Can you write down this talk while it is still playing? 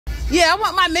Yeah, I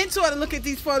want my mentor to look at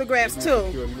these photographs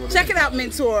too. Check it out,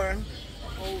 mentor.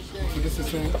 This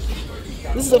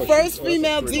is the first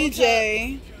female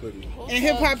DJ in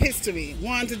hip hop history,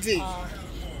 Wanda Dee.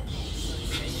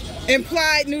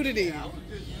 Implied nudity.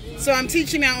 So I'm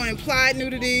teaching now on implied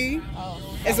nudity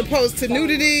as opposed to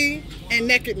nudity and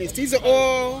nakedness. These are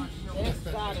all.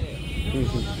 Got it.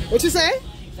 What you say?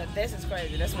 So this is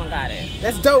crazy. This one got it.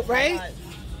 That's dope, right?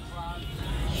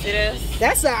 See this?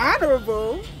 That's an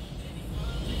honorable.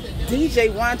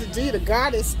 DJ Wanda Dee, the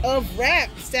goddess of rap,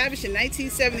 established in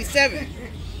 1977.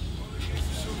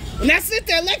 And that's it,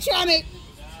 the electronic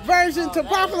version to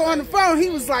popular on the phone. He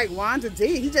was like, Wanda Dee.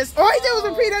 All he did was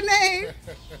repeat her name.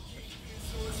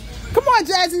 Come on,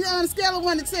 Jazzy, on a scale of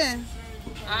 1 to 10.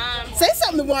 Say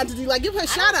something to Wanda Dee, like give her a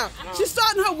shout out. She's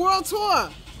starting her world tour,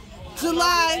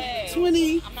 July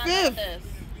 25th.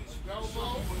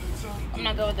 I'm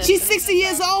not good with this. She's 60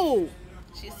 years old.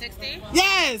 She's 60?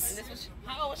 Yes. And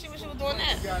how old was she when she was doing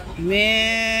that?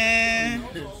 Man.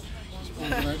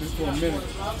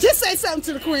 Just say something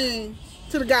to the queen,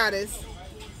 to the goddess.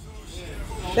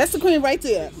 That's the queen right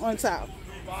there on top.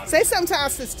 Say something to our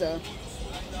sister.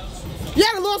 You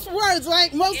had a loss for words,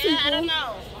 like most people. I don't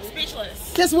know. I'm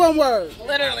speechless. Just one word.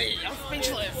 Literally, I'm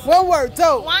speechless. One word.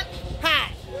 Dope. What?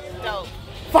 Hot. Dope.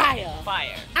 Fire.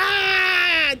 Fire.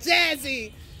 Ah,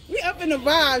 Jazzy. We up in the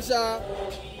vibes, y'all.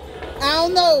 I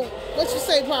don't know. What you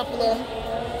say, Popular?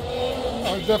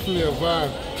 Oh, it's definitely a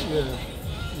vibe.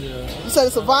 Yeah. You said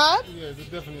it's a vibe? Yeah, it's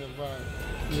definitely a vibe.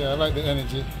 Yeah, I like the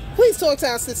energy. Please talk to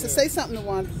our sister. Say something to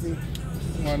Wanda Dee.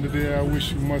 Wanda Dee, I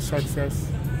wish you much success.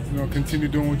 You know, continue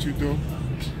doing what you do.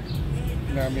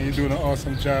 You know what I mean? You're doing an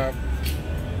awesome job.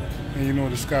 And you know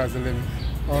the sky's the limit.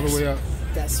 All the way up.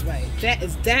 That's right. That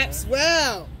is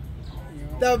Dapswell.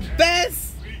 The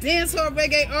best dancehall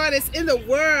reggae artist in the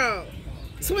world.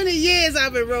 20 years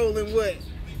I've been rolling with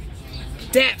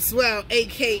Dapswell,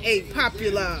 a.k.a.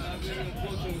 Popular.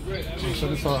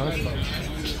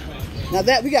 Now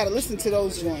that, we got to listen to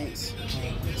those joints.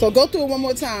 So go through it one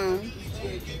more time.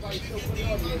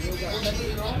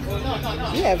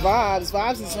 Yeah, Vibes.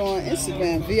 Vibes is on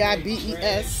Instagram.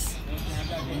 VIBES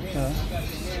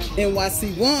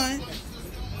NYC1.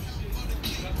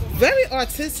 Very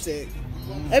artistic.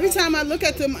 Every time I look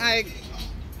at them, I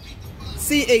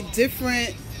see a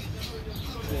different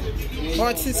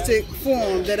artistic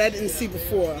form that I didn't see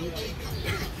before.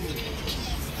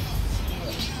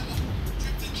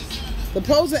 The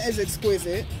posing is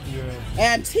exquisite. Yeah.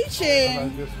 And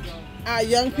teaching our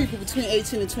young people between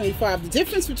 18 and 25 the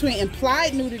difference between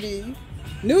implied nudity,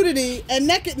 and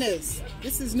nakedness.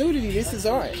 This is nudity, this is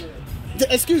art.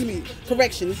 Excuse me,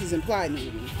 correction, this is implied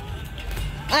nudity.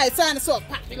 All right, sign us off,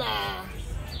 Popular.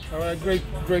 All right,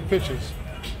 great pictures.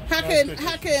 How can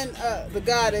the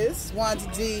goddess, Wanda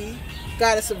Dee,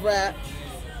 goddess of rap,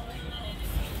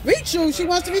 reach you? She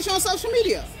wants to reach you on social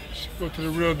media. Go to the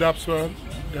real Dapswell.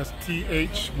 That's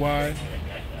THYREALDAPS. WELL.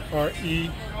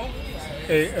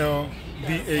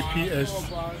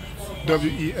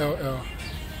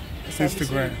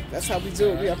 Instagram. That's how we do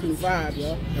it. We up in the vibe,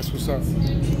 yo. That's what's up.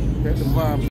 Get the vibe.